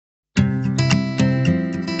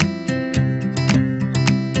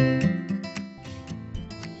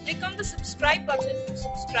subscribe button to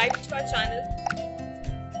subscribe to our channel.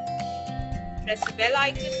 Press the bell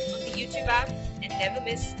icon on the YouTube app and never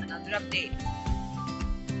miss another update.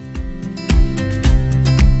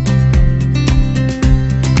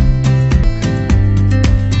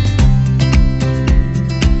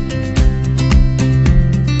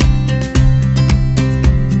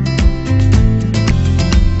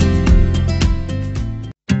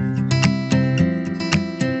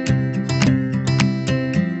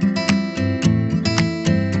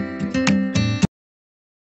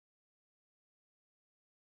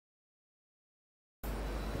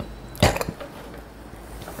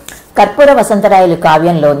 కర్పూర వసంతరాయలు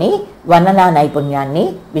కావ్యంలోని వర్ణనా నైపుణ్యాన్ని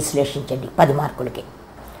విశ్లేషించండి 10 మార్కులకి.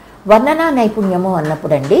 వర్ణనా నైపుణ్యము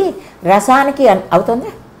అన్నప్పుడండి రసానికి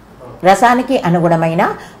అవుతుందా, రసానికి అనుగుణమైన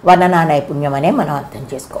వర్ణనా నైపుణ్యం అనే మనం అర్థం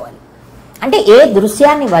చేసుకోవాలి. అంటే ఏ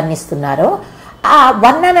దృశ్యాన్ని వర్ణిస్తున్నారో ఆ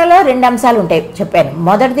వర్ణనలో 2 అంశాలు ఉంటాయి చెప్పాను.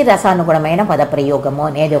 మొదటిది రసానుగుణమైన పదప్రయోగము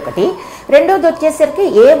అనేది ఒకటి, రెండోది వచ్చేసరికి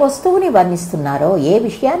ఏ వస్తువుని వర్ణిస్తున్నారో ఏ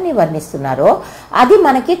విషయాన్ని వర్ణిస్తున్నారో అది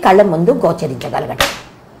మనకి కళ్ళ ముందు గోచరించగలగటం.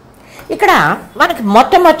 ఇక్కడ మనకి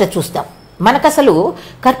మొట్టమొదట చూస్తాం, మనకు అసలు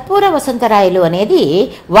కర్పూర వసంతరాయలు అనేది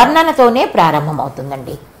వర్ణనతోనే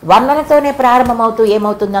ప్రారంభమవుతుందండి. వర్ణనతోనే ప్రారంభమవుతూ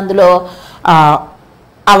ఏమవుతుంది అందులో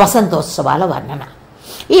ఆ వసంతోత్సవాల వర్ణన.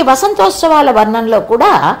 ఈ వసంతోత్సవాల వర్ణనలో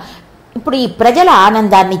కూడా ఇప్పుడు ఈ ప్రజల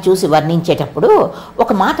ఆనందాన్ని చూసి వర్ణించేటప్పుడు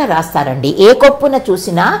ఒక మాట రాస్తారండి, ఏ కొప్పున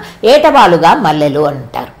చూసినా ఏటవాలుగా మల్లెలు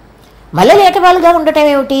అంటారు. మల్లెలు ఏటవాలుగా ఉండటం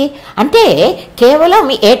ఏమిటి అంటే కేవలం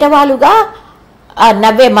ఏటవాలుగా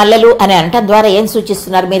నవ్వే మల్లెలు అని అనటం ద్వారా ఏం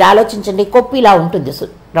సూచిస్తున్నారు మీరు ఆలోచించండి. కొప్పు ఇలా ఉంటుంది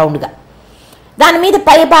రౌండ్గా, దాని మీద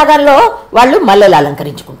పై భాగంలో వాళ్ళు మల్లెలు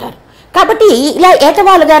అలంకరించుకుంటారు కాబట్టి ఇలా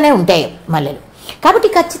ఏటవాలుగానే ఉంటాయి మల్లెలు.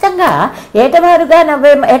 కాబట్టి ఖచ్చితంగా ఏటవాలుగా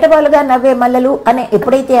నవ్వే మల్లెలు అని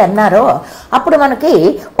ఎప్పుడైతే అన్నారో అప్పుడు మనకి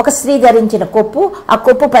ఒక స్త్రీ ధరించిన కొప్పు, ఆ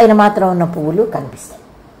కొప్పు పైన మాత్రం ఉన్న పువ్వులు కనిపిస్తాయి.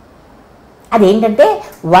 అదేంటంటే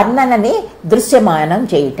వర్ణనని దృశ్యమానం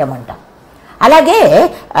చేయటం అంటాం. అలాగే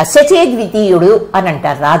శచీద్వితీయుడు అని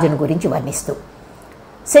అంటారు రాజుని గురించి వర్ణిస్తూ.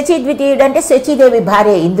 శచీద్వితీయుడు అంటే శచీదేవి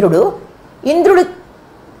భార్య ఇంద్రుడు,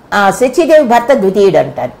 శచీదేవి భర్త ద్వితీయుడు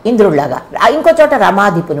అంటారు ఇంద్రుడిలాగా. ఇంకో చోట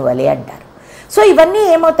రమాధిపుని వలె అంటారు. సో ఇవన్నీ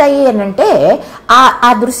ఏమవుతాయి అని అంటే ఆ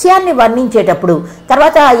దృశ్యాన్ని వర్ణించేటప్పుడు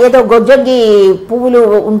తర్వాత ఏదో గొజ్జంగి పువ్వులు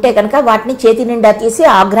ఉంటే కనుక వాటిని చేతి నిండా తీసి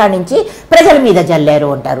ఆఘ్రాణించి ప్రజల మీద జల్లారు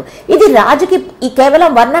అంటారు. ఇది రాజుకి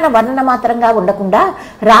కేవలం వర్ణన మాత్రంగా ఉండకుండా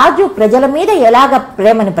రాజు ప్రజల మీద ఎలాగ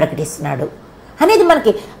ప్రేమని ప్రకటిస్తున్నాడు అనేది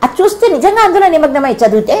మనకి అది చూస్తే నిజంగా అందులో నిమగ్నమై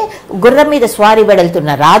చదివితే గుర్రం మీద స్వారీ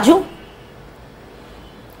వెళ్తున్న రాజు,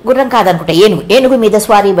 గుర్రం కాదనుకుంటే ఏనుగు మీద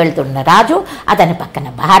స్వారీ వెళ్తున్న రాజు, అతని పక్కన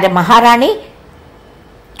మహారాణి,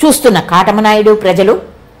 చూస్తున్న కాటమనాయుడు, ప్రజలు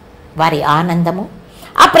వారి ఆనందము,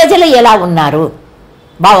 ఆ ప్రజలు ఎలా ఉన్నారు,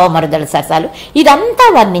 బావమరుదల సరసాలు, ఇదంతా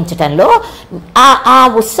వర్ణించటంలో ఆ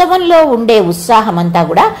ఉత్సవంలో ఉండే ఉత్సాహం అంతా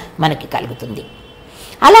కూడా మనకి కలుగుతుంది.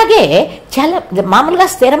 అలాగే మామూలుగా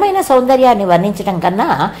స్థిరమైన సౌందర్యాన్ని వర్ణించడం కన్నా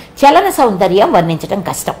చలన సౌందర్యం వర్ణించడం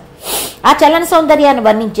కష్టం. ఆ చలన సౌందర్యాన్ని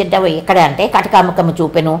వర్ణించడం ఎక్కడ అంటే కటకాముఖము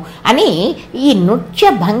చూపెను అని ఈ నృత్య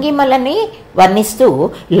భంగిమలని వర్ణిస్తూ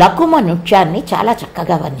లకుమ నృత్యాన్ని చాలా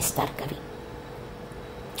చక్కగా వర్ణిస్తారు కవి.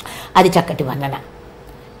 అది చక్కటి వర్ణన.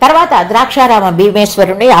 తర్వాత ద్రాక్షారామ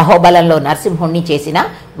భీమేశ్వరుని అహోబలంలో నరసింహుణ్ణి చేసిన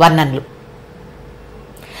వర్ణనలు.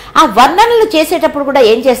 ఆ వర్ణనలు చేసేటప్పుడు కూడా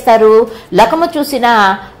ఏం చేస్తారు, లకమ చూసిన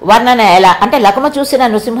వర్ణన ఎలా అంటే లకమ చూసిన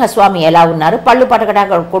నృసింహస్వామి ఎలా ఉన్నారు, పళ్ళు పటకడా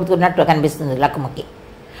కొడుతున్నట్టు కనిపిస్తుంది లకమకి,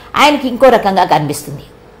 ఆయనకి ఇంకో రకంగా కనిపిస్తుంది.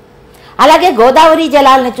 అలాగే గోదావరి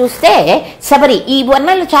జలాలను చూస్తే శబరి. ఈ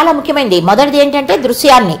వర్ణనలు చాలా ముఖ్యమైనది. మొదటిది ఏంటంటే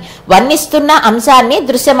దృశ్యాన్ని వర్ణిస్తున్న అంశాన్ని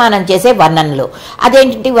దృశ్యమానం చేసే వర్ణనలు.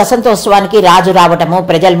 అదేంటి వసంతోత్సవానికి రాజు రావటము,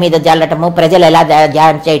 ప్రజల మీద జల్లటము, ప్రజలు ఎలా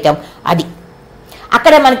ధ్యానం చేయటం, అది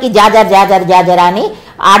అక్కడ మనకి జాజర్ అని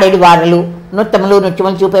ఆడేడు వాడలు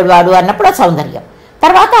నృత్యములు చూపేవాడు అన్నప్పుడు సౌందర్యం.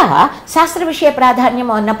 తర్వాత శాస్త్ర విషయ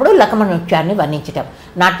ప్రాధాన్యము అన్నప్పుడు లకమ నృత్యాన్ని వర్ణించటం.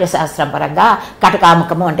 నాట్యశాస్త్రం పరంగా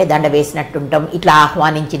కటకాముఖము అంటే దండ వేసినట్టుండటం, ఇట్లా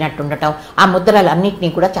ఆహ్వానించినట్టుండటం, ఆ ముద్రలన్నింటినీ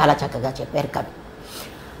కూడా చాలా చక్కగా చెప్పారు కవి.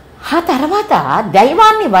 ఆ తర్వాత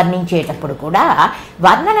దైవాన్ని వర్ణించేటప్పుడు కూడా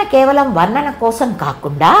వర్ణన కేవలం వర్ణన కోసం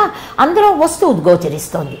కాకుండా అందులో వస్తువు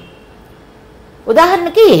గోచరిస్తోంది.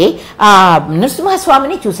 ఉదాహరణకి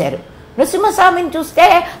నృసింహస్వామిని చూశారు. నృసింహస్వామిని చూస్తే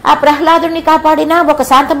ఆ ప్రహ్లాదుని కాపాడిన ఒక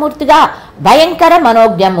శాంతమూర్తిగా, భయంకర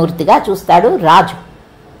మనోజ్ఞమూర్తిగా చూస్తాడు రాజు.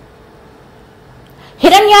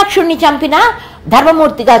 హిరణ్యాక్షుణ్ణి చంపిన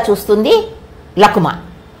ధర్మమూర్తిగా చూస్తుంది లకుమ.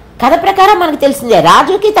 కథ ప్రకారం మనకు తెలిసిందే,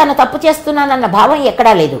 రాజుకి తను తప్పు చేస్తున్నానన్న భావం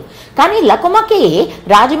ఎక్కడా లేదు. కానీ లకుమకి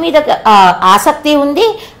రాజు మీద ఆసక్తి ఉంది,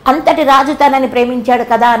 అంతటి రాజు తనని ప్రేమించాడు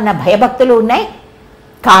కదా అన్న భయభక్తులు ఉన్నాయి.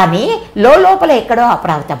 కానీ లోపల ఎక్కడో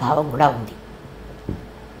అప్రావత భావం కూడా ఉంది.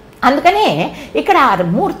 అందుకనే ఇక్కడ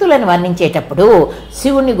మూర్తులను వర్ణించేటప్పుడు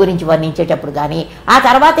శివుని గురించి వర్ణించేటప్పుడు కానీ ఆ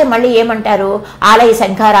తర్వాతే మళ్ళీ ఏమంటారు, ఆలయ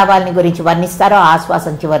శంఖారావాలని గురించి వర్ణిస్తారో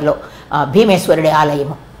ఆశ్వాసం చివరిలో భీమేశ్వరుడి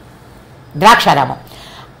ఆలయము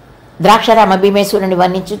ద్రాక్షారామ భీమేశ్వరుని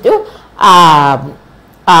వర్ణించుతూ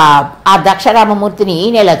ఆ ద్రాక్షారామమూర్తిని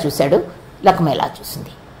ఈయన ఎలా చూశాడు, లక్ష్మ ఎలా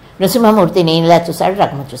చూసింది, నృసింహమూర్తిని ఈయన ఎలా చూశాడు,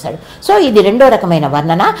 రకమ చూశాడు. సో ఇది రెండో రకమైన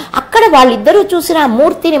వర్ణన. అక్కడ వాళ్ళిద్దరూ చూసిన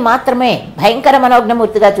మూర్తిని మాత్రమే భయంకర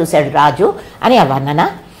మనోజ్ఞమూర్తిగా చూశాడు రాజు అని ఆ వర్ణన.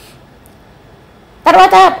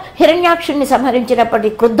 తర్వాత హిరణ్యాక్షుణ్ణి సంహరించినప్పటి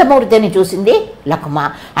క్రుద్ధమూర్తిని చూసింది లక్ష్మ.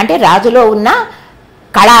 అంటే రాజులో ఉన్న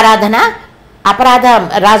కళారాధన, అపరాధ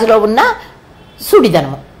రాజులో ఉన్న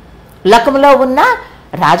సుడిదనము, లక్ష్మలో ఉన్న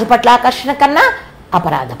రాజు పట్ల ఆకర్షణ కన్నా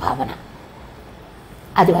అపరాధ భావన,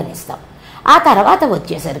 అది వర్ణిస్తాం. ఆ తర్వాత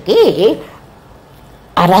వచ్చేసరికి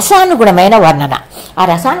రసానుగుణమైన వర్ణన. ఆ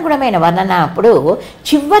రసానుగుణమైన వర్ణన అప్పుడు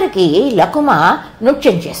చివరికి లకుమ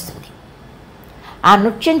నృత్యం చేస్తుంది. ఆ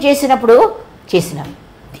నృత్యం చేసినప్పుడు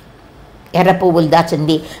ఎర్ర పువ్వులు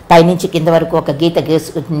దాచింది, పైనుంచి కింద వరకు ఒక గీత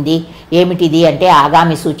గీసుకుంది. ఏమిటిది అంటే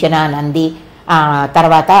ఆగామి సూచన నంది.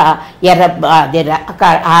 తర్వాత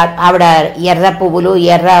ఆవిడ ఎర్ర పువ్వులు,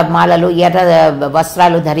 ఎర్ర మాలలు, ఎర్ర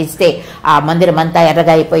వస్త్రాలు ధరిస్తే ఆ మందిరం అంతా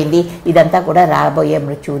ఎర్రగా అయిపోయింది. ఇదంతా కూడా రాబోయే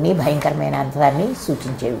మృత్యువుని, భయంకరమైన అంతరాన్ని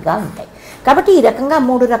సూచించేవిగా ఉంటాయి. కాబట్టి ఈ రకంగా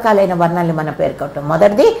 3 రకాలైన వర్ణనలు మనం పేర్కొంటాం.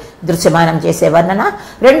 మొదటిది దృశ్యమానం చేసే వర్ణన,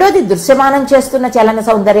 రెండోది దృశ్యమానం చేస్తున్న చలన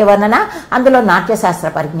సౌందర్య వర్ణన, అందులో నాట్యశాస్త్ర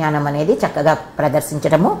పరిజ్ఞానం అనేది చక్కగా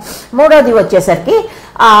ప్రదర్శించడము. మూడోది వచ్చేసరికి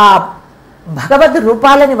భగవద్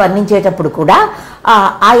రూపాలని వర్ణించేటప్పుడు కూడా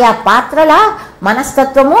ఆయా పాత్రల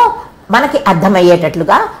మనస్తత్వము మనకి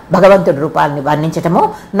అర్థమయ్యేటట్లుగా భగవంతుడి రూపాలని వర్ణించటము.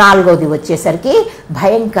 నాలుగోది వచ్చేసరికి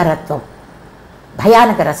భయంకరత్వం,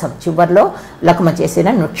 భయానక రసం, చివరిలో లకుమ చేసిన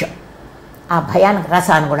నృత్యం, ఆ భయానక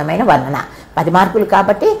రసానుగుణమైన వర్ణన. 10 మార్కులు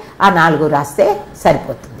కాబట్టి ఆ 4 రాస్తే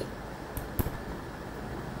సరిపోతుంది.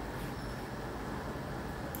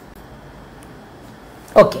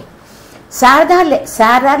 ఓకే. శారదా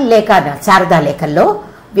లేఖల్లో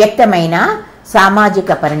వ్యక్తమైన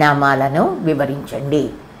సామాజిక పరిణామాలను వివరించండి.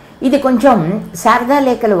 ఇది కొంచెం శారదా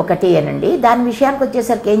లేఖలు ఒకటి అనండి. దాని విషయానికి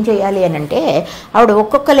వచ్చేసరికి ఏం చేయాలి అని అంటే, ఆవిడ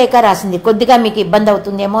ఒక్కొక్క లేఖ రాసింది. కొద్దిగా మీకు ఇబ్బంది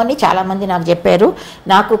అవుతుందేమో అని చాలామంది నాకు చెప్పారు.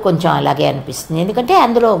 నాకు కొంచెం అలాగే అనిపిస్తుంది, ఎందుకంటే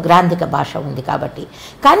అందులో గ్రాంధిక భాష ఉంది కాబట్టి.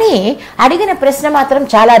 కానీ అడిగిన ప్రశ్న మాత్రం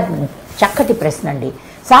చాలా చక్కటి ప్రశ్న అండి.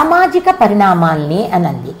 సామాజిక పరిణామాల్ని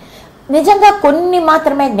అనంది. నిజంగా కొన్ని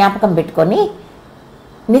మాత్రమే జ్ఞాపకం పెట్టుకొని,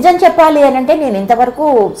 నిజం చెప్పాలి అని అంటే నేను ఇంతవరకు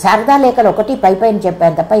శారదా లేఖలు ఒకటి పైపైన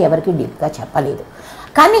చెప్పాను తప్ప ఎవరికి డీప్గా చెప్పలేదు.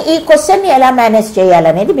 కానీ ఈ క్వశ్చన్ని ఎలా మేనేజ్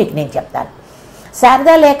చేయాలనేది మీకు నేను చెప్తాను.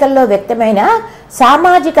 శారదా లేఖల్లో వ్యక్తమైన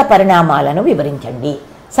సామాజిక పరిణామాలను వివరించండి.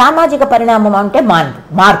 సామాజిక పరిణామం అంటే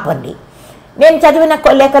మార్పు అండి. నేను చదివిన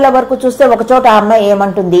లేఖల వరకు చూస్తే ఒకచోట ఆ అమ్మాయి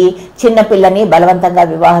ఏమంటుంది, చిన్నపిల్లని బలవంతంగా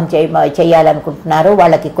వివాహం చేయాలనుకుంటున్నారు,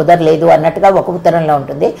 వాళ్ళకి కుదరలేదు అన్నట్టుగా ఒక ఉత్తరంలో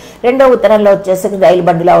ఉంటుంది. రెండో ఉత్తరంలో వచ్చేసరికి రైలు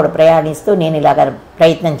బండిలో ఆవిడ ప్రయాణిస్తూ నేను ఇలాగ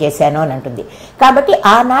ప్రయత్నం చేశాను అని అంటుంది. కాబట్టి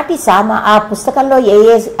ఆనాటి ఆ పుస్తకంలో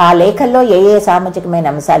ఆ లేఖల్లో ఏ సామాజికమైన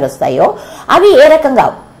అంశాలు వస్తాయో అవి ఏ రకంగా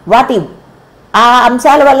వాటి ఆ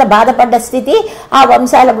అంశాల వల్ల బాధపడ్డ స్థితి, ఆ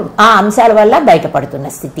అంశాల వల్ల బయటపడుతున్న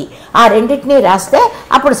స్థితి, ఆ రెండింటినీ రాస్తే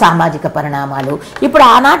అప్పుడు సామాజిక పరిణామాలు. ఇప్పుడు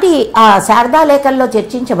ఆనాటి ఆ శారదా లేఖల్లో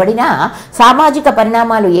చర్చించబడిన సామాజిక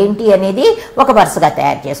పరిణామాలు ఏంటి అనేది ఒక వరుసగా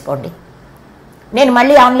తయారు చేసుకోండి. నేను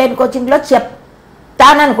మళ్ళీ ఆన్లైన్ కోచింగ్లో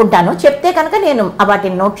చెప్తాననుకుంటాను. చెప్తే కనుక నేను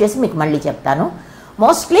వాటిని నోట్ చేసి మీకు మళ్ళీ చెప్తాను.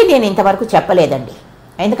 మోస్ట్లీ నేను ఇంతవరకు చెప్పలేదండి,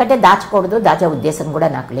 ఎందుకంటే దాచకూడదు, దాచే ఉద్దేశం కూడా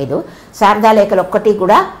నాకు లేదు. శారదా లేఖలు ఒక్కటి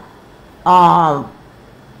కూడా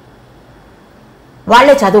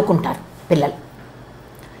వాళ్ళే చదువుకుంటారు పిల్లలు.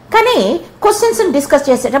 కానీ క్వశ్చన్స్ డిస్కస్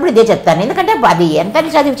చేసేటప్పుడు ఇదే చెప్తాను, ఎందుకంటే అది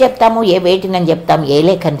ఎంతని చదివి చెప్తాము, ఏ వేటినని చెప్తాము, ఏ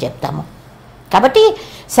లేఖని చెప్తాము. కాబట్టి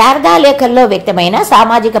శారదా లేఖల్లో వ్యక్తమైన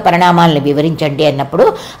సామాజిక పరిణామాలను వివరించండి అన్నప్పుడు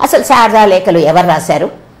అసలు శారదా లేఖలు ఎవరు రాశారు?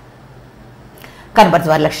 కనపర్తి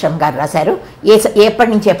వరలక్ష్మి గారు రాశారు. ఎప్పటి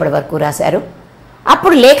నుంచి ఎప్పటి వరకు రాశారు?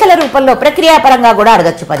 అప్పుడు లేఖల రూపంలో ప్రక్రియాపరంగా కూడా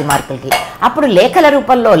అడగచ్చు 10 మార్కులకి. అప్పుడు లేఖల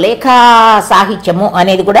రూపంలో లేఖా సాహిత్యము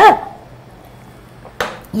అనేది కూడా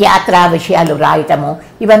యాత్రా విషయాలు రాయటము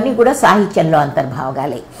ఇవన్నీ కూడా సాహిత్యంలో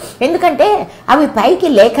అంతర్భాగాలే. ఎందుకంటే అవి పైకి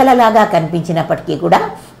లేఖలలాగా కనిపించినప్పటికీ కూడా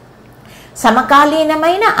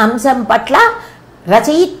సమకాలీనమైన అంశం పట్ల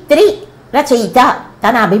రచయిత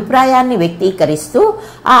తన అభిప్రాయాన్ని వ్యక్తీకరిస్తూ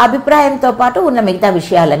ఆ అభిప్రాయంతో పాటు ఉన్న మిగతా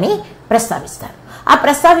విషయాలని ప్రస్తావిస్తారు. ఆ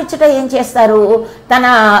ప్రస్తావించడం ఏం చేస్తారు,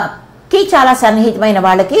 తనకి చాలా సన్నిహితమైన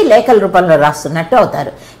వాళ్ళకి లేఖల రూపంలో రాస్తున్నట్టు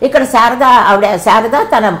అవుతారు. ఇక్కడ శారద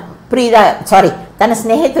తన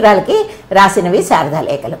స్నేహితురాలకి రాసినవి శారదా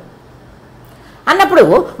లేఖలు. అన్నప్పుడు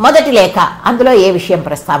మొదటి లేఖ అందులో ఏ విషయం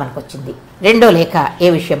ప్రస్తావనకు వచ్చింది, రెండో లేఖ ఏ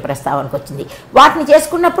విషయం ప్రస్తావనకు వచ్చింది, వాటిని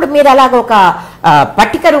చేసుకున్నప్పుడు మీరు అలాగ ఒక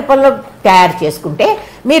పట్టిక రూపంలో తయారు చేసుకుంటే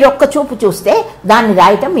మీరు ఒక్క చూపు చూస్తే దాన్ని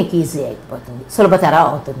రాయటం మీకు ఈజీ అయిపోతుంది, సులభతరం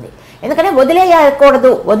అవుతుంది. ఎందుకంటే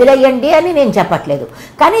వదిలేయకూడదు, వదిలేయండి అని నేను చెప్పట్లేదు.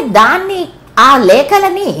 కానీ దాన్ని ఆ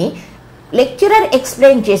లేఖలని లెక్చరర్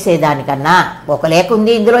ఎక్స్ప్లెయిన్ చేసేదానికన్నా ఒక లేఖ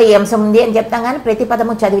ఉంది ఇందులో ఈ అంశం ఉంది అని చెప్తాం, కానీ ప్రతి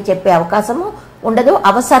పదము చదివి చెప్పే అవకాశము ఉండదు,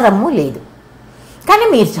 అవసరము లేదు. కానీ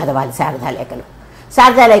మీరు చదవాలి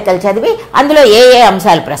శారదా లేఖలు చదివి అందులో ఏ ఏ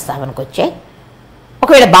అంశాలు ప్రస్తావనకు వచ్చాయి.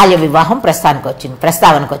 ఒకవేళ బాల్య వివాహం ప్రస్తావనకు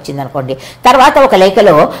వచ్చింది అనుకోండి, తర్వాత ఒక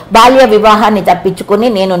లేఖలో బాల్య వివాహాన్ని తప్పించుకుని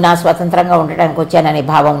నేను నా స్వతంత్రంగా ఉండడానికి వచ్చాననే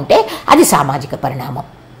భావం ఉంటే అది సామాజిక పరిణామం.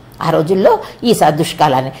 ఆ రోజుల్లో ఈ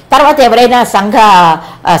దుష్కాలాన్ని తర్వాత ఎవరైనా సంఘ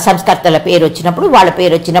సంస్కర్తల పేరు వచ్చినప్పుడు వాళ్ళ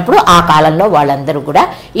పేరు వచ్చినప్పుడు ఆ కాలంలో వాళ్ళందరూ కూడా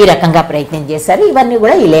ఈ రకంగా ప్రయత్నం చేశారు. ఇవన్నీ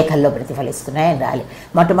కూడా ఈ లేఖల్లో ప్రతిఫలిస్తున్నాయని రాలి.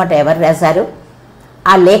 మొట్టమొదట ఎవరు రాశారు?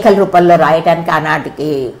 ఆ లేఖల రూపంలో రాయటానికి ఆనాటికి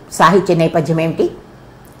సాహిత్య నేపథ్యం ఏమిటి,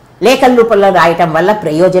 లేఖల రూపంలో రాయటం వల్ల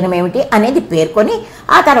ప్రయోజనం ఏమిటి అనేది పేర్కొని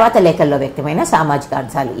ఆ తర్వాత లేఖల్లో వ్యక్తమైన సామాజిక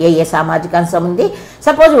అంశాలు ఏ సామాజిక అంశం ఉంది.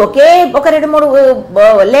 సపోజ్ ఒక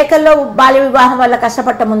 2-3 లేఖల్లో బాల్య వివాహం వల్ల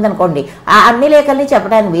కష్టపడటం ఉందనుకోండి, ఆ అన్ని లేఖల్ని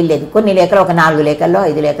చెప్పడానికి వీల్లేదు. కొన్ని లేఖలు ఒక 4 లేఖల్లో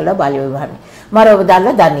 5 లేఖల్లో బాల్య వివాహాన్ని, మరో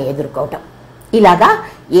దానిలో దాన్ని ఎదుర్కోవటం. ఇలాగా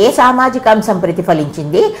ఏ సామాజిక అంశం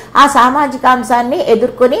ప్రతిఫలించింది ఆ సామాజిక అంశాన్ని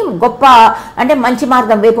ఎదుర్కొని గొప్ప అంటే మంచి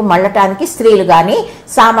మార్గం వైపు మళ్ళటానికి స్త్రీలు కానీ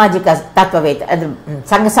సామాజిక తత్వవేత్త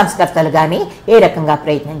సంఘ సంస్కర్తలు కానీ ఏ రకంగా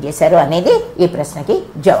ప్రయత్నం చేశారు అనేది ఈ ప్రశ్నకి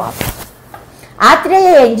జవాబు.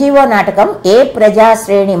 ఆత్రేయ ఎన్జిఓ నాటకం ఏ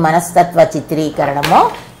ప్రజాశ్రేణి మనస్తత్వ చిత్రీకరణమో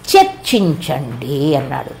చర్చించండి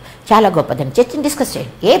అన్నాడు. చాలా గొప్పదని డిస్కస్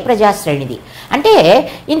చేయండి. ఏ ప్రజాశ్రేణిది అంటే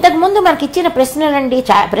ఇంతకుముందు మనకి ఇచ్చిన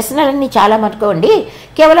ప్రశ్నలన్నీ చాలా మటుకోండి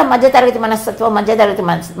కేవలం మధ్యతరగతి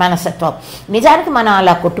మనస్తత్వం. నిజానికి మనం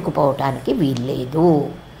అలా కొట్టుకుపోవటానికి వీల్లేదు.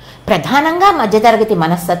 ప్రధానంగా మధ్యతరగతి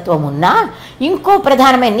మనస్తత్వం ఉన్నా ఇంకో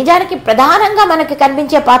నిజానికి ప్రధానంగా మనకి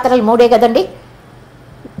కనిపించే పాత్రలు 3 కదండి.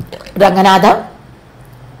 రంగనాథం,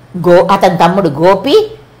 అతని తమ్ముడు గోపి,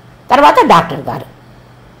 తర్వాత డాక్టర్ గారు.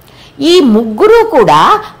 ఈ ముగ్గురు కూడా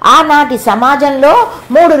ఆనాటి సమాజంలో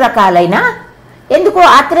 3 రకాలైన ఎందుకు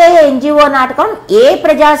ఆత్రేయ ఎన్జిఓ నాటకం ఏ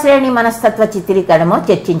ప్రజాశ్రేణి మనస్తత్వ చిత్రీకరణమో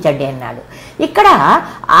చర్చించండి అన్నాడు. ఇక్కడ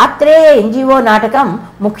ఆత్రేయ ఎన్జిఓ నాటకం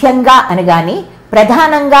ముఖ్యంగా అని కానీ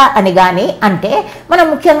ప్రధానంగా అని కానీ అంటే మనం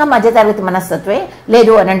ముఖ్యంగా మధ్యతరగతి మనస్తత్వే,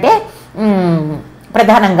 లేదు అని అంటే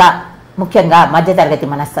ప్రధానంగా ముఖ్యంగా మధ్యతరగతి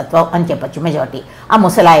మనస్తత్వం అని చెప్పచ్చు. మెజారిటీ ఆ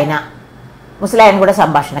ముసలాయన కూడా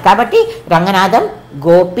సంభాషణ కాబట్టి రంగనాథం,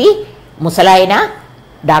 గోపి, ముసలాయన,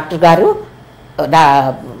 డాక్టర్ గారు,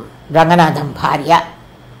 రంగనాథం భార్య.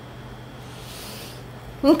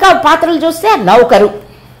 ఇంకా పాత్రలు చూస్తే నౌకరు.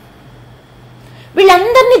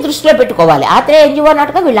 వీళ్ళందరినీ దృష్టిలో పెట్టుకోవాలి. ఆత్రేయ ఎన్జిఓ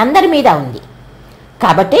నాటకం వీళ్ళందరి మీద ఉంది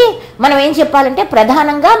కాబట్టి మనం ఏం చెప్పాలంటే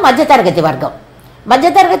ప్రధానంగా మధ్యతరగతి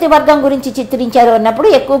వర్గం గురించి చిత్రించారు అన్నప్పుడు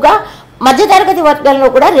ఎక్కువగా మధ్యతరగతి వర్గంలో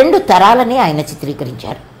కూడా 2 తరాలని ఆయన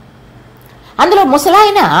చిత్రీకరించారు. అందులో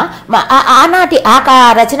ముసలాయన ఆనాటి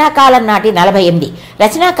రచనాకాలం నాటి 48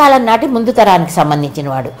 రచనాకాలం నాటి ముందు తరానికి సంబంధించిన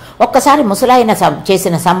వాడు. ఒక్కసారి ముసలాయన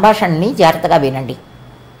చేసిన సంభాషణని జాగ్రత్తగా వినండి.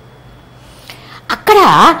 అక్కడ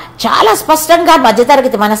చాలా స్పష్టంగా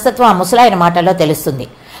మధ్యతరగతి మనస్తత్వం ఆ ముసలాయన మాటల్లో తెలుస్తుంది.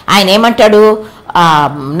 ఆయన ఏమంటాడు,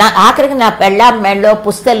 ఆఖరికి నా పెళ్ళాం మెళ్ళలో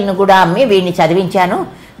పుస్తలను కూడా అమ్మి వీడిని చదివించాను,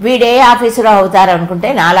 వీడే ఆఫీసులో అవుతారు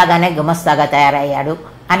అనుకుంటే నాలాగానే గుమస్తాగా తయారయ్యాడు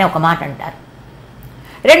అని ఒక మాట అంటారు.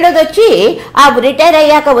 రెండోది వచ్చి ఆ రిటైర్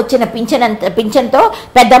అయ్యాక వచ్చిన పింఛన్తో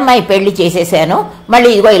పెద్దమ్మాయి పెళ్లి చేసేసాను, మళ్ళీ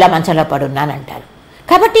ఇదిగో ఇలా మంచంలో పడున్నాను అంటారు.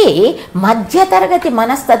 కాబట్టి మధ్యతరగతి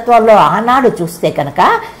మనస్తత్వంలో ఆనాడు చూస్తే కనుక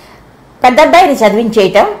పెద్దబ్బాయిని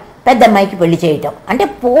చదివించేయటం, పెద్దమ్మాయికి పెళ్లి చేయటం అంటే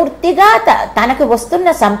పూర్తిగా తనకు వస్తున్న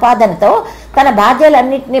సంపాదనతో తన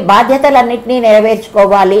బాధ్యతలన్నింటినీ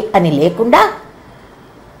నెరవేర్చుకోవాలి అని లేకుండా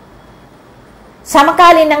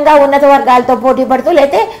సమకాలీనంగా ఉన్నత వర్గాలతో పోటీ పడుతూ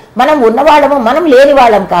లేతే మనం ఉన్నవాళ్ళము మనం లేని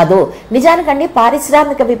వాళ్ళం కాదు. నిజానికండి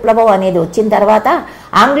పారిశ్రామిక విప్లవం అనేది వచ్చిన తర్వాత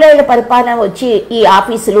ఆంగ్లేయుల పరిపాలన వచ్చి ఈ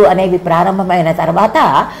ఆఫీసులు అనేవి ప్రారంభమైన తర్వాత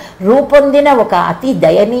రూపొందిన ఒక అతి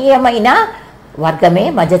దయనీయమైన వర్గమే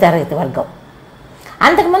మధ్యతరగతి వర్గం.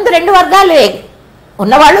 అంతకుముందు 2 వర్గాలు,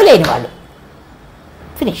 ఉన్నవాళ్ళు లేనివాళ్ళు,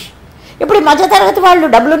 ఫినిష్. ఇప్పుడు మధ్యతరగతి వాళ్ళు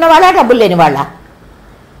డబ్బులు ఉన్నవాళ్ళ డబ్బులు లేని వాళ్ళ.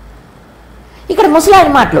 ఇక్కడ ముసలాయన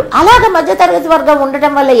మాటలు అలాగ మధ్యతరగతి వర్గం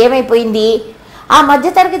ఉండటం వల్ల ఏమైపోయింది, ఆ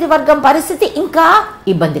మధ్యతరగతి వర్గం పరిస్థితి ఇంకా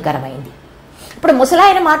ఇబ్బందికరమైంది. ఇప్పుడు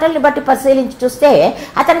ముసలాయన మాటల్ని బట్టి పరిశీలించి చూస్తే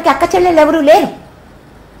అతనికి అక్క చెల్లెలు ఎవరూ లేరు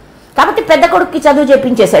కాబట్టి పెద్ద కొడుక్కి చదువు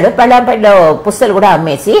చెప్పించేశాడు, పెళ్ళంలో పుస్తలు కూడా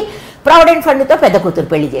అమ్మేసి ప్రావిడెంట్ ఫండ్తో పెద్ద కూతురు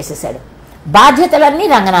పెళ్లి చేసేసాడు. బాధ్యతలన్నీ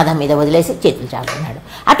రంగనాథం మీద వదిలేసి చేతులు చాటున్నాడు.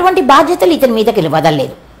 అటువంటి బాధ్యతలు ఇతని మీదకి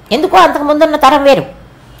వదలలేదు. ఎందుకో అంతకుముందున్న తరం వేరు,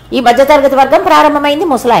 ఈ మధ్యతరగతి వర్గం ప్రారంభమైంది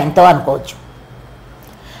ముసలాయంతో అనుకోవచ్చు.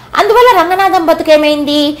 అందువల్ల రంగనాథం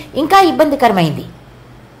బతుకేమైంది, ఇంకా ఇబ్బందికరమైంది.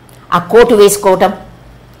 ఆ కోటు వేసుకోవటం,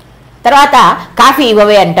 తర్వాత కాఫీ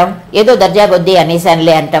ఇవ్వవే అంటాం, ఏదో దర్జా కొద్దీ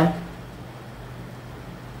అనేసానులే అంటాం,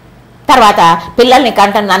 తర్వాత పిల్లల్ని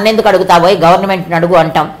కంటాం నన్నెందుకు అడుగుతావో గవర్నమెంట్ని అడుగు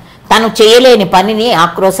అంటాం, తను చేయలేని పనిని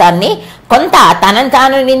ఆక్రోశాన్ని కొంత తనని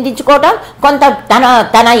తాను నిందించుకోవటం, కొంత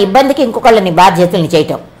తన ఇబ్బందికి ఇంకొకళ్ళని బాధ్యతల్ని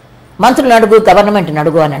చేయటం, మంత్రులను అడుగు గవర్నమెంట్ని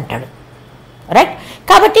అడుగు అని అంటాడు. రైట్.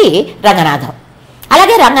 కాబట్టి రంగనాథం.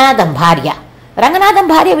 అలాగే రంగనాథం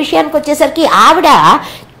భార్య విషయానికి వచ్చేసరికి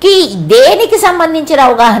ఆవిడకి దేనికి సంబంధించిన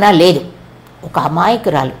అవగాహన లేదు. ఒక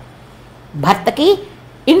అమాయకురాలు, భర్తకి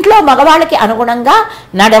ఇంట్లో మగవాళ్ళకి అనుగుణంగా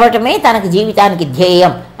నడవటమే తనకి జీవితానికి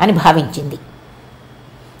ధ్యేయం అని భావించింది.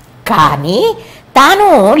 కానీ తాను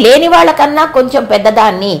లేని వాళ్ళకన్నా కొంచెం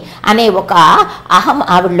పెద్దదాన్ని అనే ఒక అహం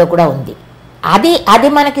ఆవిడలో కూడా ఉంది. అది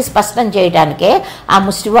మనకి స్పష్టం చేయడానికే ఆ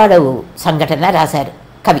ముష్టివాడు సంఘటన రాశారు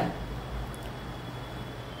కవి.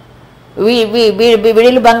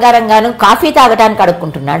 విడిలు బంగారంగాను కాఫీ తాగటానికి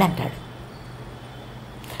అడుక్కుంటున్నాడు అంటాడు.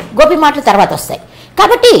 గోపి మాటలు తర్వాత వస్తాయి.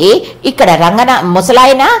 కాబట్టి ఇక్కడ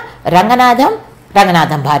ముసలాయన,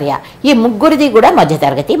 రంగనాథం భార్య, ఈ ముగ్గురిది కూడా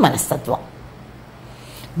మధ్యతరగతి మనస్తత్వం.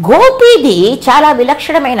 గోపిది చాలా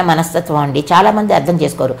విలక్షణమైన మనస్తత్వం అండి. చాలామంది అర్థం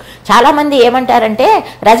చేసుకోరు. చాలామంది ఏమంటారంటే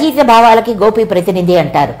రచయిత భావాలకి గోపి ప్రతినిధి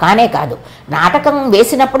అంటారు. కానే కాదు. నాటకం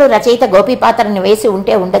వేసినప్పుడు రచయిత గోపి పాత్రని వేసి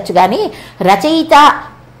ఉండొచ్చు, కానీ రచయిత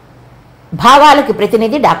భావాలకి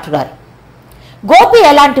ప్రతినిధి డాక్టర్ గారు. గోపి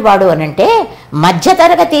ఎలాంటి వాడు అనంటే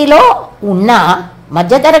మధ్యతరగతిలో ఉన్న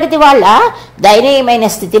మధ్యతరగతి వాళ్ళ దయనీయమైన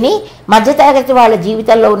స్థితిని, మధ్యతరగతి వాళ్ళ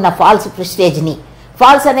జీవితంలో ఉన్న ఫాల్స్ ప్రెస్టేజ్ని,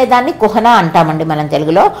 ఫాల్స్ అనే దాన్ని కుహన అంటామండి మనం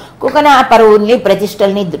తెలుగులో, కుహన పరువుల్ని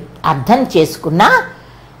ప్రతిష్టల్ని అర్థం చేసుకున్న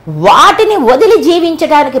వాటిని వదిలి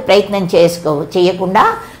జీవించడానికి ప్రయత్నం చేయకుండా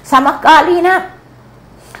సమకాలీన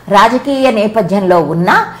రాజకీయ నేపథ్యంలో ఉన్న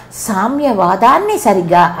సామ్యవాదాన్ని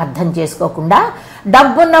సరిగ్గా అర్థం చేసుకోకుండా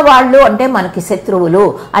డబ్బున్న వాళ్ళు అంటే మనకి శత్రువులు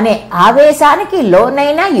అనే ఆవేశానికి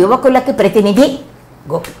లోనైన యువకులకి ప్రతినిధి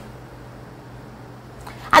గోపి.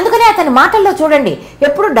 అందుకనే అతని మాటల్లో చూడండి,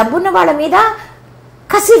 ఎప్పుడు డబ్బున్న వాళ్ళ మీద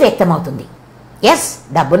కసి వ్యక్తమవుతుంది. ఎస్,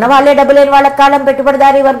 డబ్బున్న వాళ్ళే డబ్బు లేని వాళ్ళకి కాలం,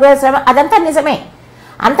 పెట్టుబడిదారీ వర్గ శ్రమ, అదంతా నిజమే.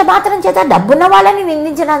 అంత మాత్రం చేత డబ్బున్న వాళ్ళని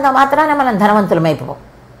నిందించినంత మాత్రాన మనం ధనవంతులమైపోం.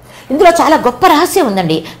 ఇందులో చాలా గొప్ప రహస్యం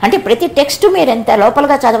ఉందండి. అంటే ప్రతి టెక్స్ట్ మీరు ఎంత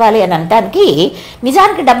లోపలగా చదవాలి అని అనటానికి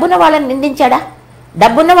నిజానికి డబ్బున్న వాళ్ళని నిందించాడా?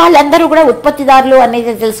 డబ్బున్న వాళ్ళందరూ కూడా ఉత్పత్తిదారులు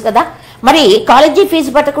అనేది తెలుసు కదా. మరి కాలేజీ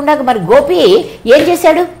ఫీజు పట్టకుండా మరి గోపి ఏం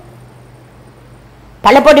చేశాడు?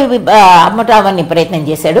 పళ్ళపొడి అమ్మటామని ప్రయత్నం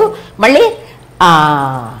చేశాడు. మళ్ళీ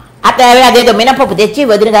అదేదో మినపప్పు తెచ్చి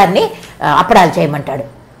వదిన గారిని అప్పడాలు చేయమంటాడు.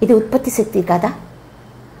 ఇది ఉత్పత్తి శక్తి కాదా?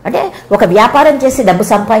 అంటే ఒక వ్యాపారం చేసి డబ్బు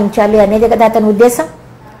సంపాదించాలి అనేది కదా అతని ఉద్దేశం.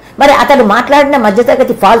 మరి అతను మాట్లాడిన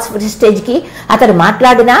మధ్యతరగతి ఫాల్స్ ప్రెస్టేజ్కి, అతను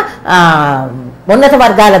మాట్లాడిన ఉన్నత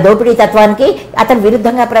వర్గాల దోపిడీ తత్వానికి అతను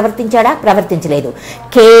విరుద్ధంగా ప్రవర్తించాడా? ప్రవర్తించలేదు.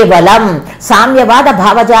 కేవలం సామ్యవాద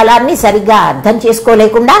భావజాలాన్ని సరిగ్గా అర్థం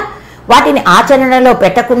చేసుకోలేకుండా, వాటిని ఆచరణలో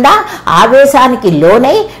పెట్టకుండా, ఆవేశానికి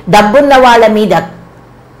లోనై డబ్బున్న వాళ్ళ మీద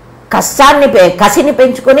కసిని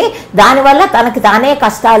పెంచుకొని దానివల్ల తనకి తానే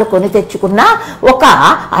కష్టాలు కొని తెచ్చుకున్న ఒక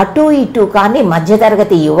అటు ఇటు కానీ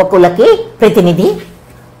మధ్యతరగతి యువకులకి ప్రతినిధి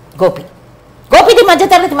గోపి. గోపిది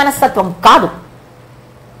మధ్యతరగతి మనస్తత్వం కాదు.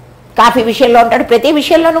 కాఫీ విషయంలో ఉంటాడు, ప్రతి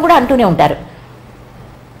విషయంలోనూ కూడా అంటూనే ఉంటారు.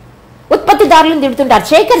 ఉత్పత్తిదారులను తిడుతుంటారు.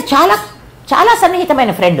 శేఖర్ చాలా చాలా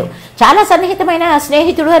సన్నిహితమైన ఫ్రెండ్, చాలా సన్నిహితమైన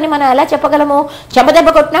స్నేహితుడు అని మనం ఎలా చెప్పగలము? చెమదెబ్బ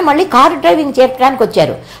కొట్టినా మళ్ళీ కారు డ్రైవింగ్ చేయడానికి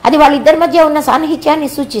వచ్చారు. అది వాళ్ళిద్దరి మధ్య ఉన్న సాన్నిహిత్యాన్ని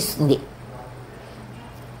సూచిస్తుంది.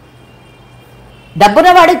 డబ్బున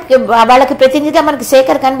వాళ్ళకి ప్రతినిధిగా మనకి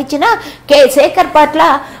శేఖర్ కనిపించిన శేఖర్ పట్ల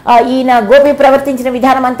ఈయన గోపి ప్రవర్తించిన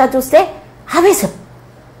విధానం అంతా చూస్తే ఆవేశం.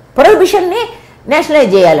 ప్రొహిబిషన్ని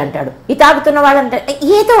నేషనలైజ్ చేయాలంటాడు. ఈ తాగుతున్న వాళ్ళంటే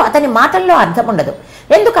ఏదో అతని మాటల్లో అర్థం ఉండదు.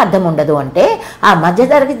 ఎందుకు అర్థం ఉండదు అంటే ఆ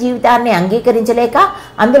మధ్యతరగతి జీవితాన్ని అంగీకరించలేక,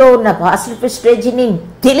 అందులో ఉన్న పాజిటివ్ ప్రెస్టేజ్ని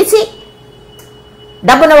తెలిసి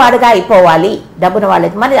డబ్బున వాడుగా అయిపోవాలి. డబ్బున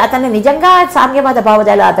వాళ్ళకి మరి అతను నిజంగా సామ్యవాద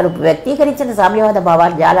భావజాలు, అతను వ్యక్తీకరించిన సామ్యవాద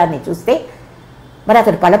భావజాలాన్ని చూస్తే మరి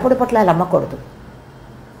అతడు పళ్ళపొడి పొట్లాలు అమ్మకూడదు.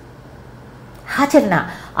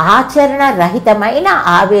 ఆచరణ రహితమైన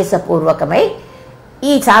ఆవేశపూర్వకమై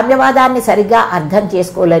ఈ సామ్యవాదాన్ని సరిగ్గా అర్థం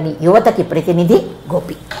చేసుకోలేని యువతకి ప్రతినిధి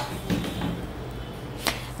గోపి.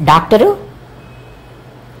 డాక్టరు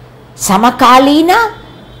సమకాలీన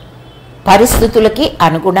పరిస్థితులకి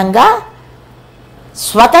అనుగుణంగా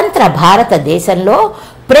స్వతంత్ర భారతదేశంలో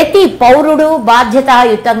ప్రతి పౌరుడు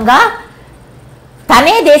బాధ్యతాయుతంగా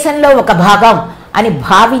తనే దేశంలో ఒక భాగం అని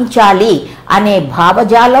భావించాలి అనే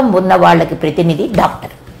భావజాలం ఉన్న వాళ్ళకి ప్రతినిధి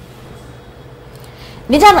డాక్టర్.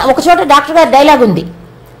 నిజం ఒక చోట డాక్టర్ గారి డైలాగ్ ఉంది,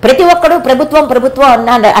 ప్రతి ఒక్కడు ప్రభుత్వం ప్రభుత్వం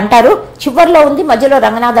అంటారు, చివరిలో ఉంది, మధ్యలో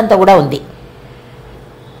రంగనాథంతో కూడా ఉంది.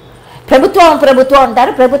 ప్రభుత్వం ప్రభుత్వం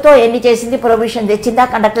అంటారు, ప్రభుత్వం ఎన్ని చేసింది, ప్రొవిషన్ తెచ్చిందా,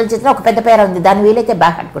 కండక్టర్లు చేసిందా, ఒక పెద్ద పేర ఉంది, దాని వీలైతే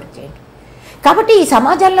బ్యాక్ హ్యాండ్ కూడా చేయండి. కాబట్టి ఈ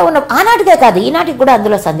సమాజంలో ఉన్న ఆనాటికే కాదు ఈనాటికి కూడా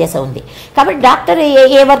అందులో సందేశం ఉంది. కాబట్టి డాక్టర్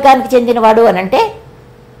ఏ వర్గానికి చెందినవాడు అని అంటే,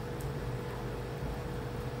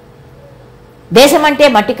 దేశం అంటే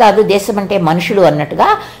మట్టి కాదు, దేశం అంటే మనుషులు అన్నట్టుగా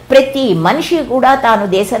ప్రతి మనిషి కూడా తాను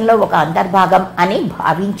దేశంలో ఒక అంతర్భాగం అని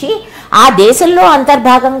భావించి ఆ దేశంలో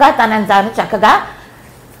అంతర్భాగంగా తనను తాను చక్కగా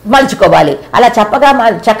మలుచుకోవాలి. అలా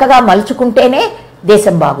చక్కగా మలుచుకుంటేనే